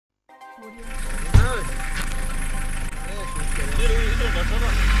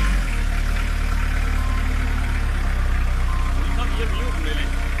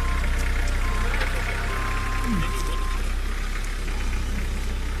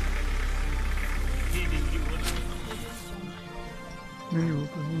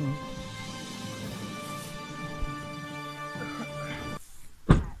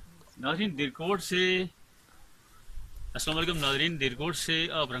नाज़रीन धीरकोट से अस्सलाम वालेकुम नाज़रीन, धीरकोट से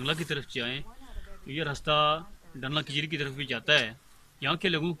आप रंगला की तरफ जाएँ तो ये रास्ता डनला किचली की तरफ भी जाता है। यहाँ के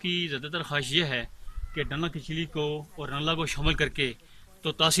लोगों की ज़्यादातर ख्वाहिश ये है कि डनला किचली को और रंगला को शामिल करके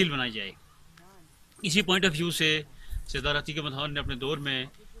तो तहसील बनाई जाए। इसी पॉइंट ऑफ व्यू से सरदार अतीक अहमद खान ने अपने दौर में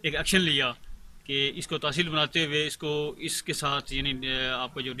एक एक्शन लिया कि इसको तहसील बनाते हुए इसको इसके साथ यानी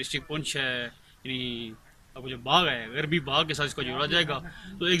आपका जो डिस्ट्रिक्ट पुंछ है यानी आपका जो बाग है गरबी बाग के साथ इसको जोड़ा जाएगा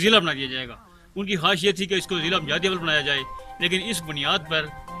तो एक ज़िला बना दिया जाएगा। उनकी ख्वाहिश ये थी कि इसको ज़िला अमजादी अवल बनाया जाए, लेकिन इस बुनियाद पर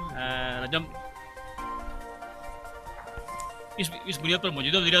जब इस बुनियाद पर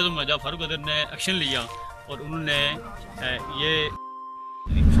मौजूदा वज़ीर-ए-आज़म राजा फारूक अदर ने एक्शन लिया और उन्होंने ये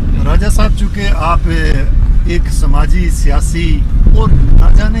राजा साहब, चूँकि आप एक समाजी सियासी और ना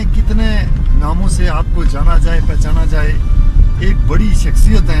जाने कितने नामों से आपको जाना जाए पहचाना जाए एक बड़ी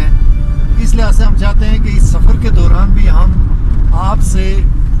शख्सियत हैं, इस लिहाज से हम चाहते हैं कि इस सफ़र के दौरान भी हम आपसे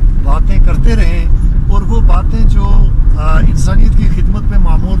बातें करते रहें और वो बातें जो इंसानियत की खिदमत में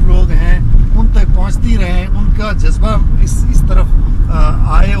मामूर लोग हैं उन तक पहुंचती रहें, उनका जज्बा इस तरफ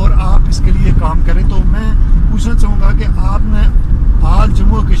आए और आप इसके लिए काम करें। तो मैं पूछना चाहूँगा कि आपने आज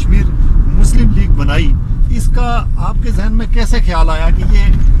जम्मू कश्मीर मुस्लिम लीग बनाई, इसका आपके जहन में कैसे ख्याल आया कि ये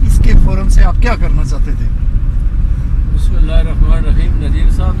इसके फोरम से आप क्या करना चाहते थे? बिस्मिल्लाहिर्रहमानिर्रहीम। नज़ीर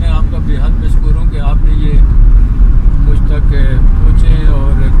साहब, मैं आपका बेहद मशकूर हूँ कि आपने ये मुझ तक पहुँचे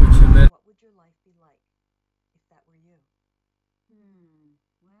और कुछ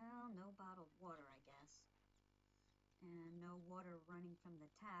Well, no bottled water, I guess. And no water running from the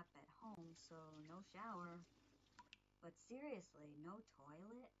tap at home, so no shower. But seriously, no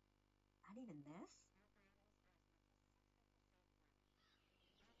toilet? Not even this?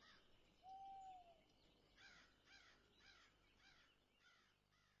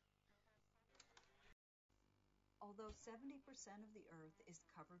 Although 70% of the earth is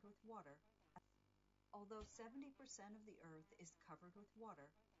covered with water,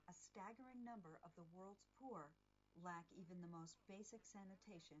 a staggering number of the world's poor lack even the most basic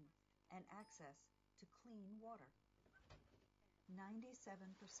sanitation and access to clean water.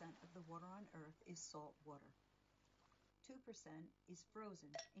 97% of the water on Earth is salt water. 2% is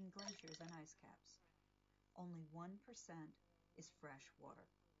frozen in glaciers and ice caps. Only 1% is fresh water.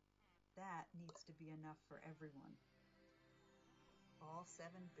 That needs to be enough for everyone. All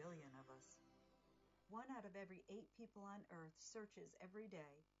 7 billion of us. 1 out of every 8 people on Earth searches every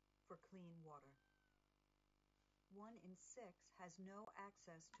day for clean water. 1 in 6 has no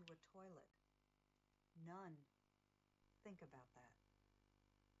access to a toilet. None. Think about that.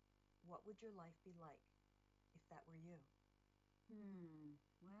 What would your life be like if that were you?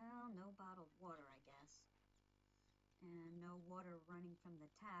 Well, no bottled water, I guess. And no water running from the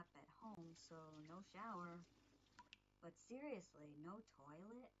tap at home, so no shower. But seriously, no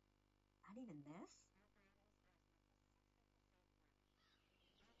toilet? Not even this?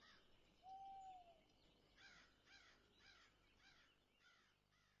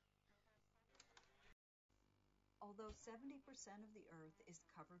 Although 70% of the Earth is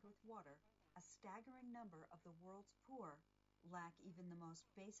covered with water, a staggering number of the world's poor lack even the most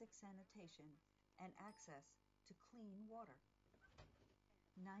basic sanitation and access to clean water.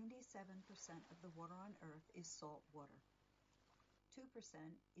 97% of the water on Earth is salt water. 2%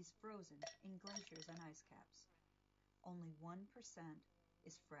 is frozen in glaciers and ice caps. Only 1%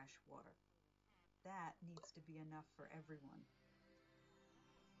 is fresh water. That needs to be enough for everyone.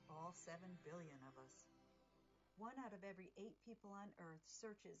 All 7 billion of us. 1 out of every 8 people on Earth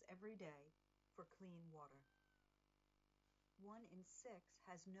searches every day for clean water. 1 in 6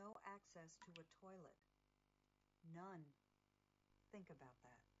 has no access to a toilet. None. Think about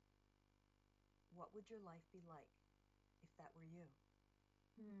that. What would your life be like if that were you?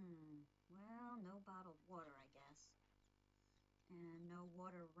 Well, no bottled water, I guess. And no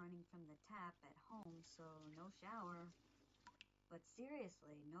water running from the tap at home, so no shower. But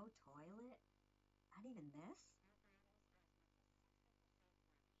seriously, no toilet? Not even this?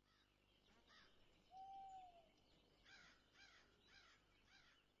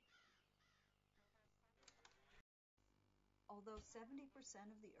 Although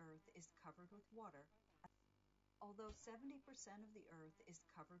 70% of the Earth is covered with water,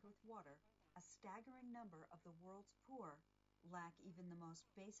 a staggering number of the world's poor lack even the most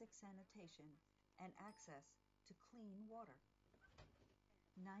basic sanitation and access to clean water.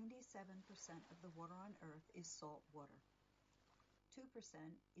 97% of the water on Earth is salt water. 2%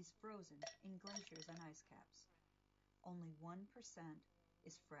 is frozen in glaciers and ice caps. Only 1%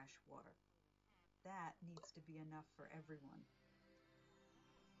 is fresh water. That needs to be enough for everyone.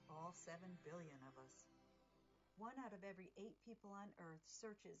 All 7 billion of us. 1 out of every 8 people on Earth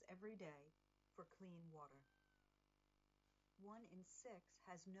searches every day for clean water. 1 in 6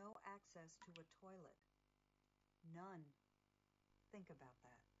 has no access to a toilet. None. Think about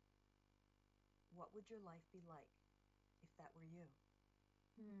that. What would your life be like if that were you?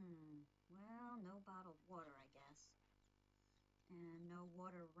 Well, no bottled water, I guess. And no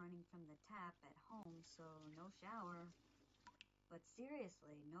water running from the tap at home, so no shower. But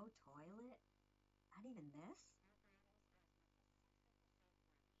seriously, no toilet? Not even this?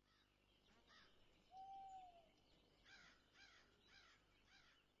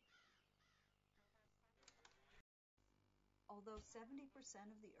 Although 70%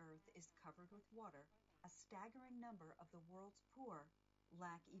 of the Earth is covered with water, a staggering number of the world's poor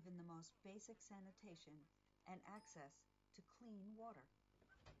lack even the most basic sanitation and access to clean water.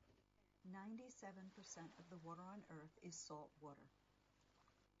 97% of the water on Earth is salt water.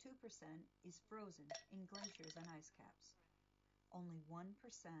 2% is frozen in glaciers and ice caps. Only 1%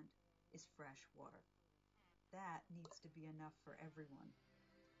 is fresh water. That needs to be enough for everyone.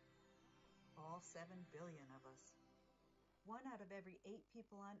 All 7 billion of us. 1 out of every 8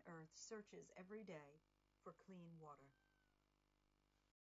 people on Earth searches every day for clean water.